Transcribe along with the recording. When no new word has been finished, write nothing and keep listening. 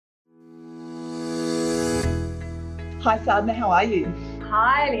Hi, Sadhna, how are you?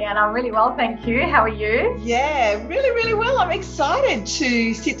 Hi, Leanne. I'm really well, thank you. How are you? Yeah, really well. I'm excited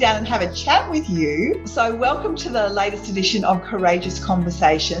to sit down and have a chat with you. So welcome to the latest edition of Courageous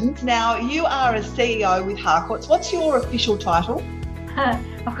Conversations. Now, you are a CEO with Harcourts. What's your official title?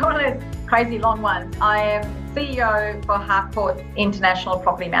 I've got one of those crazy long ones. I am CEO for Harcourts International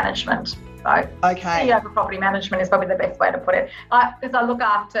Property Management. So CEO for property management is probably the best way to put it. Because I look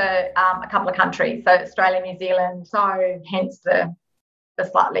after a couple of countries, so Australia, New Zealand, so hence the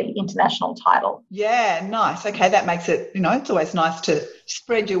slightly international title. Yeah, nice. Okay, that makes it, it's always nice to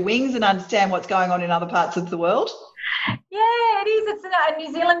spread your wings and understand what's going on in other parts of the world. Yeah, it is. It's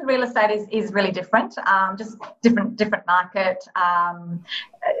New Zealand real estate is really different. Just different market.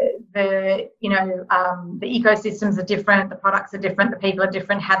 The ecosystems are different. The products are different. The people are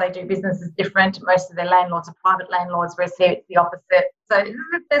different. How they do business is different. Most of their landlords are private landlords, whereas here it's the opposite. So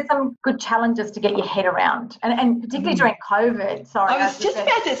there's some good challenges to get your head around, and particularly during COVID. Sorry, I was just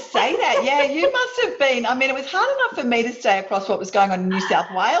about to say that. Yeah, you must have been. I mean, it was hard enough for me to stay across what was going on in New South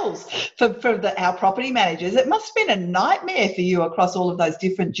Wales for our property managers. It must have been a nightmare for you across all of those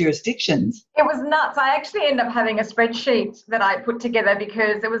different jurisdictions. It was nuts. I actually ended up having a spreadsheet that I put together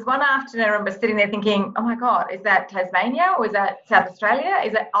because there was one afternoon I remember sitting there thinking, oh my God, is that Tasmania or is that South Australia?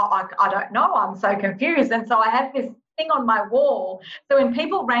 Is it? I don't know. I'm so confused. And so I had this thing on my wall. So when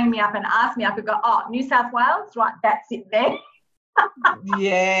people rang me up and asked me, I could go, oh, New South Wales, right, that's it there.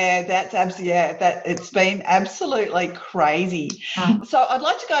 Yeah, that's absolutely, it's been absolutely crazy. So I'd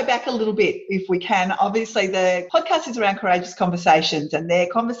like to go back a little bit if we can. Obviously the podcast is around courageous conversations, and they're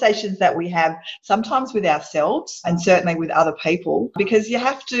conversations that we have sometimes with ourselves and certainly with other people, because you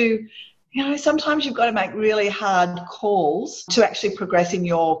have to, sometimes you've got to make really hard calls to actually progress in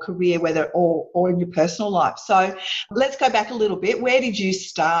your career, whether or in your personal life. So let's go back a little bit. Where did you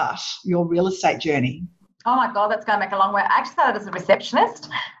start your real estate journey? Oh my God, that's going back a long way. I actually started as a receptionist.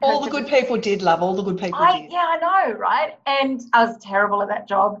 All the good people did, love. All the good people did. Yeah, I know, right? And I was terrible at that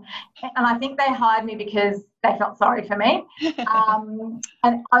job. And I think they hired me because they felt sorry for me.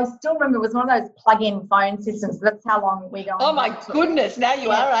 And I still remember it was one of those plug-in phone systems. That's how long we go. Oh my goodness, now you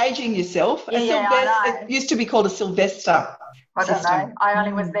are aging yourself. I know. It used to be called a Sylvester. I don't know. I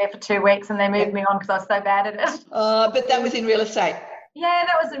only was there for 2 weeks and they moved me on because I was so bad at it. But that was in real estate. Yeah,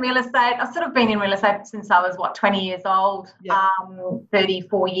 that was in real estate. I've sort of been in real estate since I was, 20 years old,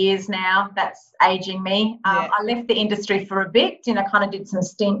 34 years now. That's aging me. I left the industry for a bit, kind of did some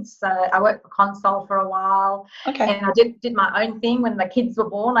stints. I worked for Console for a while. Okay. And I did my own thing. When the kids were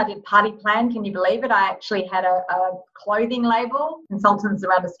born, I did Party Plan. Can you believe it? I actually had a clothing label, consultants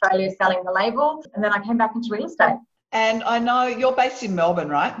around Australia selling the label. And then I came back into real estate. And I know you're based in Melbourne,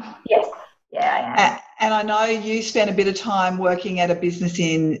 right? Yes. Yeah, I am. And I know you spent a bit of time working at a business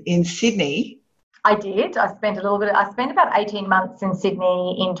in Sydney. I did. I spent about 18 months in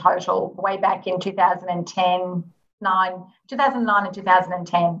Sydney in total, way back in 2009 and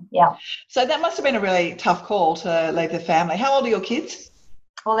 2010. Yeah. So that must have been a really tough call to leave the family. How old are your kids?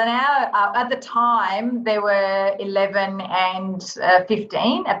 Well, now at the time, they were 11 and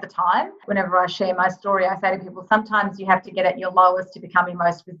 15 at the time. Whenever I share my story, I say to people, sometimes you have to get at your lowest to become your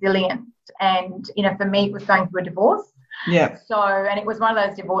most resilient. And, for me, it was going through a divorce. Yeah. So, and it was one of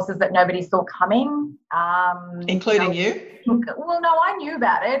those divorces that nobody saw coming. Including you? Well, no, I knew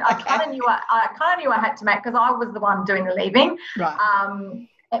about it. I kind of knew I had to make, because I was the one doing the leaving. Right.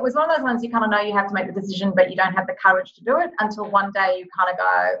 It was one of those ones you kind of know you have to make the decision, but you don't have the courage to do it until one day you kind of go,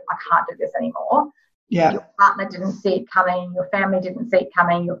 I can't do this anymore. Yeah. Your partner didn't see it coming. Your family didn't see it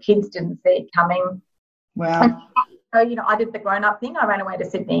coming. Your kids didn't see it coming. Wow. And so, I did the grown-up thing. I ran away to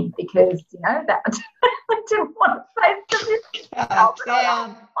Sydney because, that I didn't want to face the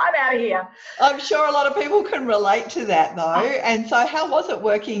I'm out of here. I'm sure a lot of people can relate to that, though. And so how was it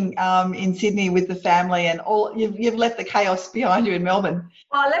working in Sydney with the family and all? You've left the chaos behind you in Melbourne.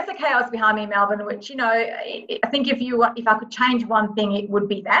 Well, I left the chaos behind me in Melbourne, which, I think if I could change one thing, it would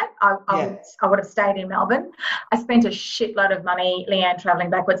be that. I would have stayed in Melbourne. I spent a shitload of money, Leanne, travelling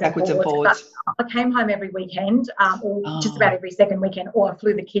backwards and forwards. I came home every weekend, or just about every second weekend, or I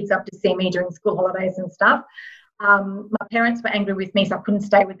flew the kids up to see me during school holidays and stuff. My parents were angry with me, so I couldn't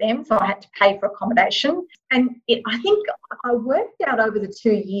stay with them, so I had to pay for accommodation. And I think I worked out over the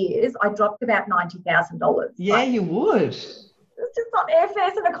 2 years, I dropped about $90,000. Yeah, you would. It was just on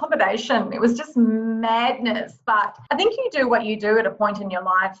airfares and accommodation. It was just madness. But I think you do what you do at a point in your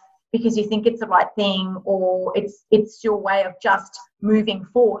life because you think it's the right thing, or it's your way of just moving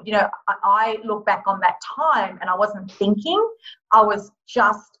forward. You know, I look back on that time and I wasn't thinking. I was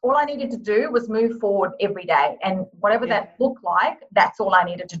just, all I needed to do was move forward every day, and whatever that looked like, that's all I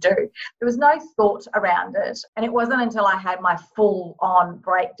needed to do. There was no thought around it. And it wasn't until I had my full-on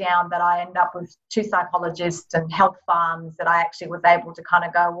breakdown that I ended up with 2 psychologists and health farms that I actually was able to kind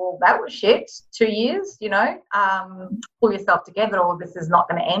of go, well, that was shit, 2 years, you know, pull yourself together, or this is not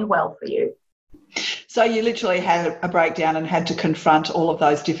going to end well for you. So you literally had a breakdown and had to confront all of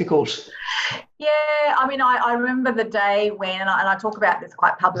those difficult. Yeah, I mean, I remember the day when, and I talk about this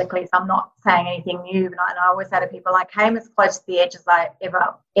quite publicly, so I'm not saying anything new, but I always say to people, I came as close to the edge as I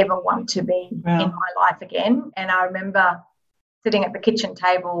ever want to be in my life again. And I remember sitting at the kitchen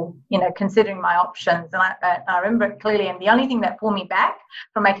table, you know, considering my options. And I remember it clearly. And the only thing that pulled me back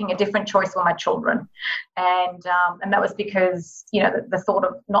from making a different choice were my children. And that was because, you know, the thought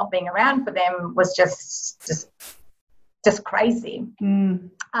of not being around for them was just crazy.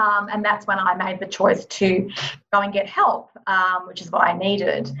 And that's when I made the choice to go and get help, which is what I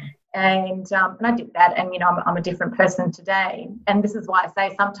needed. And I did that, and, you know, I'm a different person today. And this is why I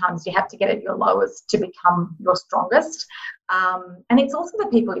say sometimes you have to get at your lowest to become your strongest. And it's also the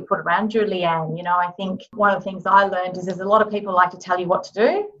people you put around you, Leanne. You know, I think one of the things I learned is there's a lot of people like to tell you what to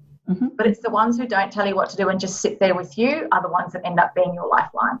do, but it's the ones who don't tell you what to do and just sit there with you are the ones that end up being your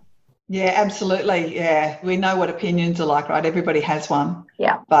lifeline. Yeah, absolutely. Yeah, we know what opinions are like, right? Everybody has one.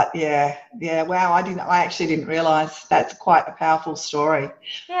 Yeah. But yeah. Wow, I actually didn't realise that's quite a powerful story.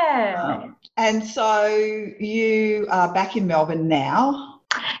 Yeah. And so you are back in Melbourne now.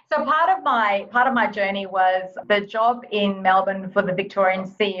 So part of my journey was the job in Melbourne for the Victorian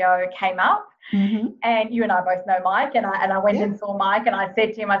CEO came up. And you and I both know Mike, and I went and saw Mike, and I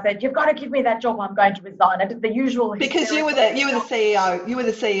said to him, I said, you've got to give me that job. I'm going to resign. I did the usual. Because you were the CEO. You were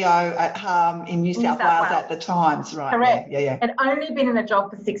the CEO at in New South Wales at the Times, right? Correct. Yeah. I'd only been in the job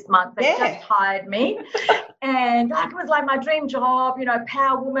for 6 months. They just hired me, and that was like my dream job. You know,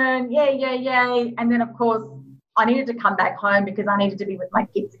 power woman. Yay. And then of course I needed to come back home because I needed to be with my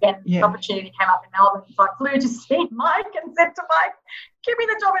kids again. This opportunity came up in Melbourne, so I flew to see Mike and said to Mike, give me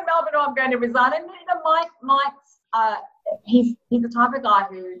the job in Melbourne or I'm going to resign. And, you know, Mike's he's the type of guy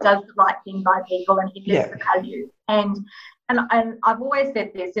who does the right thing by people, and he lives the value. And I've always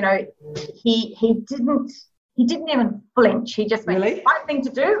said this, you know, he didn't even flinch. He just went, the right thing to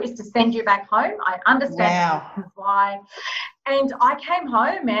do is to send you back home. I understand why. And I came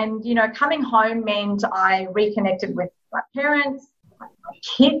home, and, you know, coming home meant I reconnected with my parents, my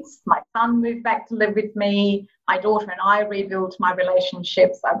kids. My son moved back to live with me. My daughter and I rebuilt my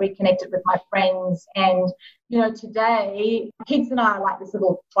relationships. I reconnected with my friends. And, you know, today, kids and I are like this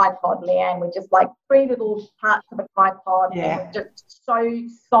little tripod, Leanne. We're just like 3 little parts of a tripod. And we're just so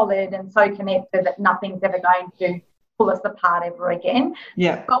solid and so connected that nothing's ever going to pull us apart ever again.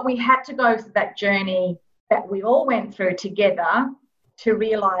 Yeah. But we had to go through that journey that we all went through together to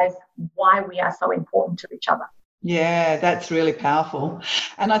realise why we are so important to each other. Yeah, that's really powerful.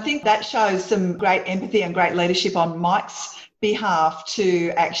 And I think that shows some great empathy and great leadership on Mike's behalf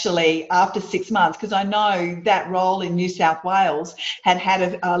to actually, after 6 months, because I know that role in New South Wales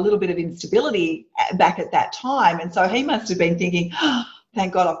had a little bit of instability back at that time. And so he must have been thinking, oh,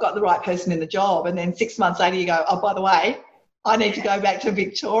 thank God I've got the right person in the job. And then 6 months later you go, oh, by the way, I need to go back to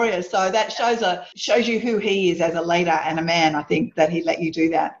Victoria. So that shows you who he is as a leader and a man, I think, that he let you do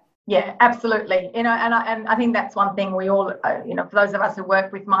that. Yeah, absolutely. You know, and I think that's one thing we all, you know, for those of us who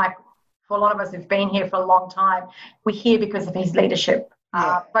work with Mike, for a lot of us who've been here for a long time, we're here because of his leadership.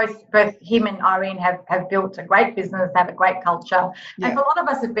 Both him and Irene have built a great business, have a great culture. And for a lot of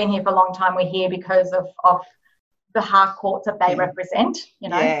us who've been here for a long time, we're here because of the harcourts that they represent, you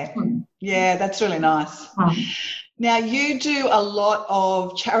know. Yeah, that's really nice. Now, you do a lot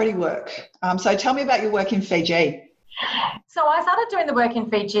of charity work. So tell me about your work in Fiji. So I started doing the work in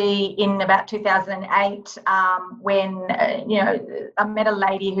Fiji in about 2008 when, you know, I met a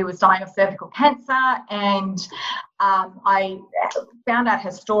lady who was dying of cervical cancer, and I found out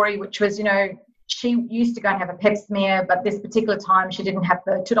her story, which was, you know, she used to go and have a pap smear, but this particular time she didn't have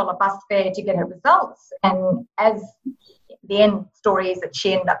the $2 bus fare to get her results. And as the end story is that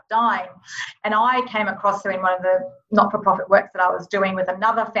she ended up dying. And I came across her in one of the not-for-profit works that I was doing with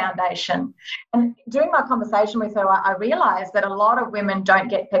another foundation. And during my conversation with her, I realised that a lot of women don't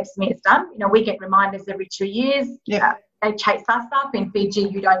get pap smears done. You know, we get reminders every 2 years. They chase us up. In Fiji,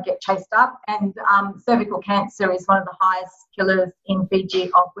 you don't get chased up. And cervical cancer is one of the highest killers in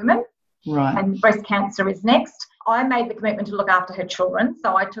Fiji of women. Right. And breast cancer is next. I made the commitment to look after her children.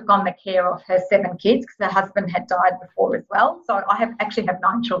 So I took on the care of her 7 kids because her husband had died before as well. So I actually have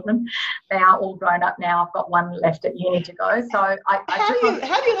 9 children. They are all grown up now. I've got 1 left at uni to go. So how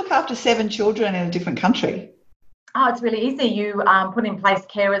do you look after 7 children in a different country? Oh, it's really easy. You put in place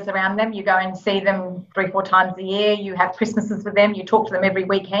carers around them. You go and see them 3-4 times a year. You have Christmases with them. You talk to them every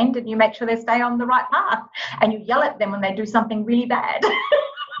weekend, and you make sure they stay on the right path. And you yell at them when they do something really bad.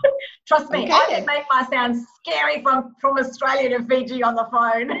 Trust me, okay. I can make my sound scary from Australia to Fiji on the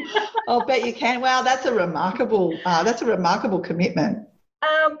phone. I'll bet you can. Wow, that's a remarkable commitment.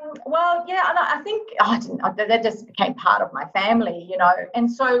 Well, yeah, and I think that just became part of my family, you know. And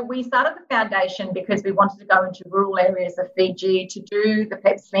so we started the foundation because we wanted to go into rural areas of Fiji to do the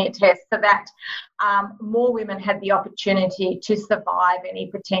Pap smear test so that more women had the opportunity to survive any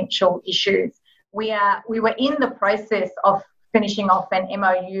potential issues. We were in the process of finishing off an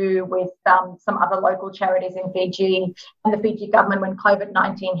MOU with some other local charities in Fiji and the Fiji government when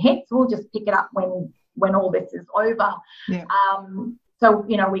COVID-19 hits. We'll just pick it up when all this is over. Yeah. So,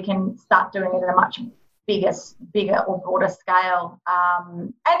 you know, we can start doing it at a much bigger or broader scale.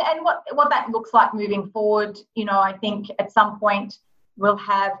 And what that looks like moving forward, you know, I think at some point we'll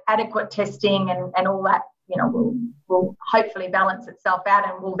have adequate testing and all that, you know, will hopefully balance itself out,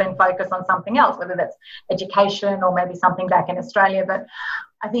 and we'll then focus on something else, whether that's education or maybe something back in Australia. But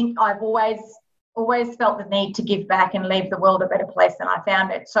I think I've always felt the need to give back and leave the world a better place than I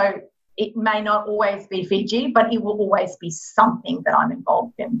found it. So it may not always be Fiji, but it will always be something that I'm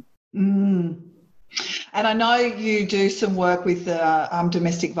involved in. Mm. And I know you do some work with the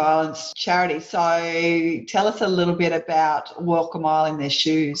domestic violence charity. So tell us a little bit about Walk a Mile in Their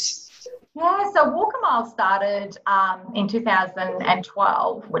Shoes. Yeah, so Walk a Mile started in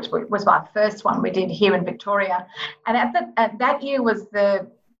 2012, which was our first one we did here in Victoria. And at that year was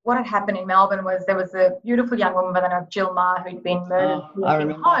what had happened in Melbourne was there was a beautiful young woman by the name of Jill Maher who'd been murdered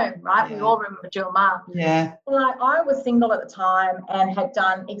in home, right? Yeah. We all remember Jill Maher. Yeah. Like, I was single at the time and had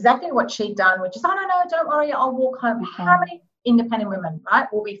done exactly what she'd done, which is, oh, no, don't worry, I'll walk home. How many independent women, right?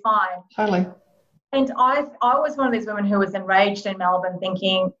 We'll be fine. Totally. And I was one of these women who was enraged in Melbourne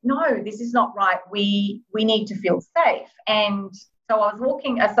thinking, no, this is not right. We need to feel safe. And so I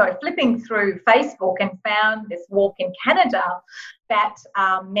was flipping through Facebook and found this walk in Canada that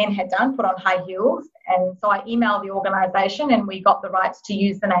men had done, put on high heels. And so I emailed the organisation and we got the rights to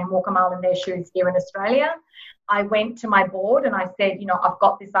use the name Walk a Mile in Their Shoes here in Australia. I went to my board and I said, you know, I've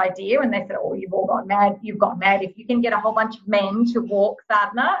got this idea. And they said, oh, you've all gone mad. You've gone mad. If you can get a whole bunch of men to walk,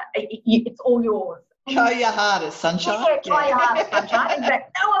 Sadhna, it's all yours. Try your hardest, sunshine. Yeah, try your hardest, sunshine.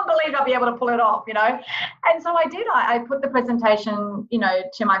 Exactly. No one believed I'd be able to pull it off, you know. And so I did. I put the presentation, you know,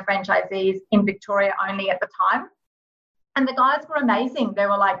 to my franchisees in Victoria only at the time. And the guys were amazing. They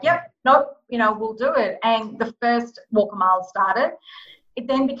were like, yep, nope, you know, we'll do it. And the first Walk a Mile started. It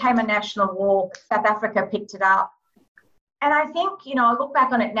then became a national walk. South Africa picked it up. And I think, you know, I look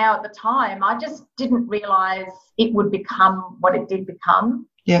back on it now at the time, I just didn't realise it would become what it did become.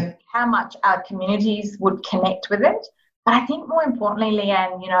 Yeah. How much our communities would connect with it. But I think more importantly,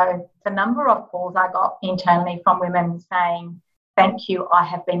 Leanne, you know, the number of calls I got internally from women saying, thank you, I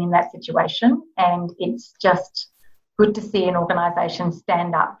have been in that situation. And it's just good to see an organisation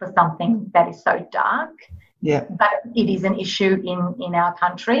stand up for something that is so dark. Yeah. But it is an issue in our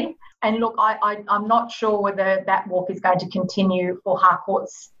country. And look, I'm not sure whether that walk is going to continue for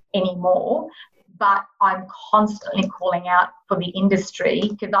Harcourts anymore, but I'm constantly calling out for the industry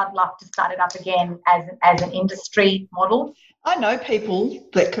because I'd love to start it up again as an industry model. I know people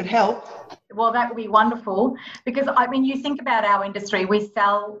that could help. Well, that would be wonderful because, I mean, you think about our industry, we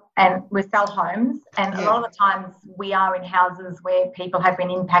sell homes and a lot of the times we are in houses where people have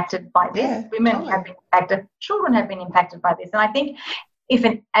been impacted by this. Women have been impacted, children have been impacted by this. And I think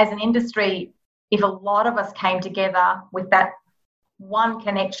as an industry, if a lot of us came together with that one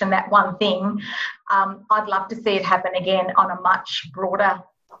connection, that one thing, I'd love to see it happen again on a much broader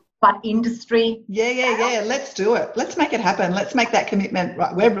but industry. Yeah. Let's do it. Let's make it happen. Let's make that commitment.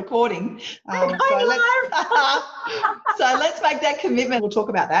 Right, we're recording. So let's make that commitment. We'll talk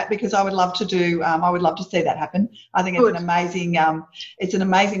about that because I would love to do. I would love to see that happen. I think it's an amazing. It's an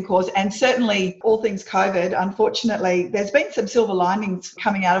amazing cause, and certainly all things COVID. Unfortunately, there's been some silver linings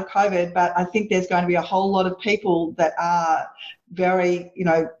coming out of COVID, but I think there's going to be a whole lot of people that are very, you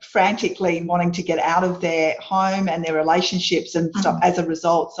know, frantically wanting to get out of their home and their relationships and stuff as a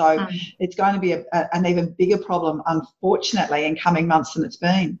result. So it's going to be an even bigger problem, unfortunately, in coming months than it's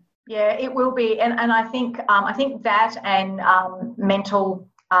been. Yeah, it will be. And I think that and mental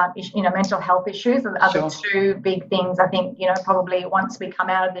mental health issues are the two big things I think, probably once we come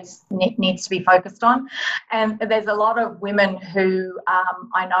out of this needs to be focused on. And there's a lot of women who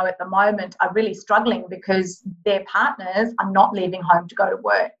I know at the moment are really struggling because their partners are not leaving home to go to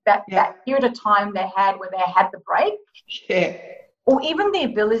work. That period of time they had where they had the break. Yeah. Or even the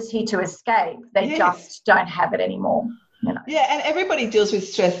ability to escape, they just don't have it anymore. Yeah, and everybody deals with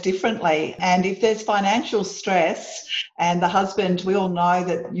stress differently. And if there's financial stress and the husband, we all know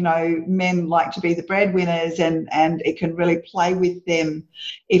that, men like to be the breadwinners and it can really play with them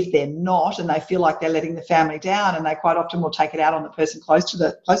if they're not and they feel like they're letting the family down, and they quite often will take it out on the person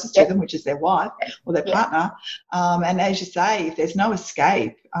closest to them, which is their wife or their partner. And as you say, if there's no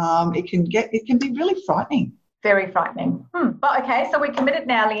escape, it can be really frightening. Very frightening. But okay, so we're committed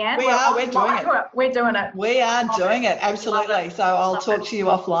now, Leanne. We're doing it. We're doing it. We are doing it, absolutely. So I'll talk to you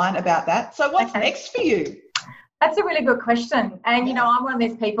offline about that. So what's next for you? That's a really good question. And, I'm one of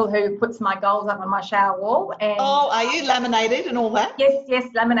these people who puts my goals up on my shower wall. And, are you laminated and all that? Yes,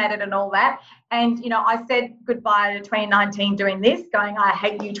 laminated and all that. And, I said goodbye to 2019 doing this, going, I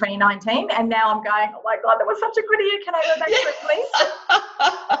hate you 2019. And now I'm going, oh, my God, that was such a good year. Can I go back to it,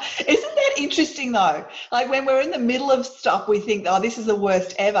 please? Isn't that interesting, though? Like when we're in the middle of stuff, we think, oh, this is the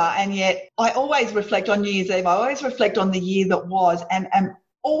worst ever. And yet I always reflect on New Year's Eve. I always reflect on the year that was and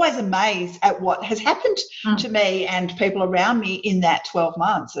always amazed at what has happened to me and people around me in that 12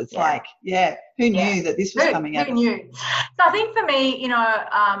 months. It's who knew that this was coming up? Who knew? So I think for me,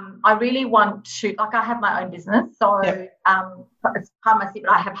 I really want to, I have my own business. So it's part of my secret.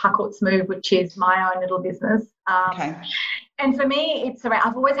 I have Harcourt's Move, which is my own little business. And for me, it's around,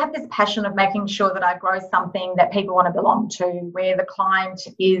 I've always had this passion of making sure that I grow something that people want to belong to, where the client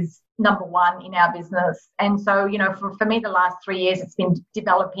is number one in our business. And so, for me, the last 3 years, it's been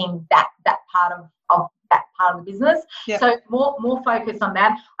developing that part of that part of the business. Yep. So more focus on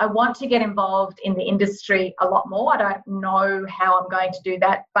that. I want to get involved in the industry a lot more. I don't know how I'm going to do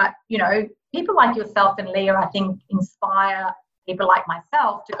that, but, people like yourself and Leah, I think, inspire people like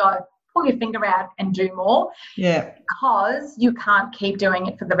myself to go, pull your finger out and do more. Yeah. Because you can't keep doing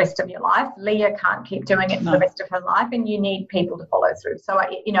it for the rest of your life. Leah can't keep doing it for the rest of her life, and you need people to follow through. So,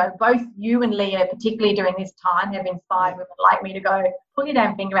 both you and Leah, particularly during this time, have inspired women like me to go, pull your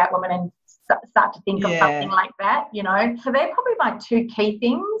damn finger out, women, and start to think of something like that, So they're probably my two key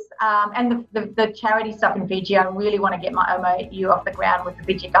things. And the charity stuff in Fiji, I really want to get my MOU off the ground with the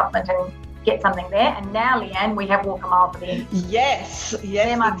Fiji government and get something there. And now, Leanne, we have Walk a Mile for the End. Yes,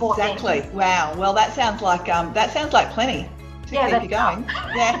 exactly. Wow. Well, that sounds like plenty to keep you going.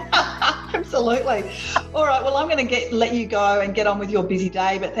 Yeah, absolutely. All right. Well, I'm going to let you go and get on with your busy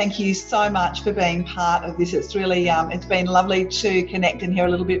day. But thank you so much for being part of this. It's really it's been lovely to connect and hear a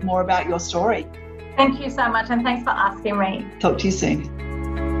little bit more about your story. Thank you so much, and thanks for asking me. Talk to you soon.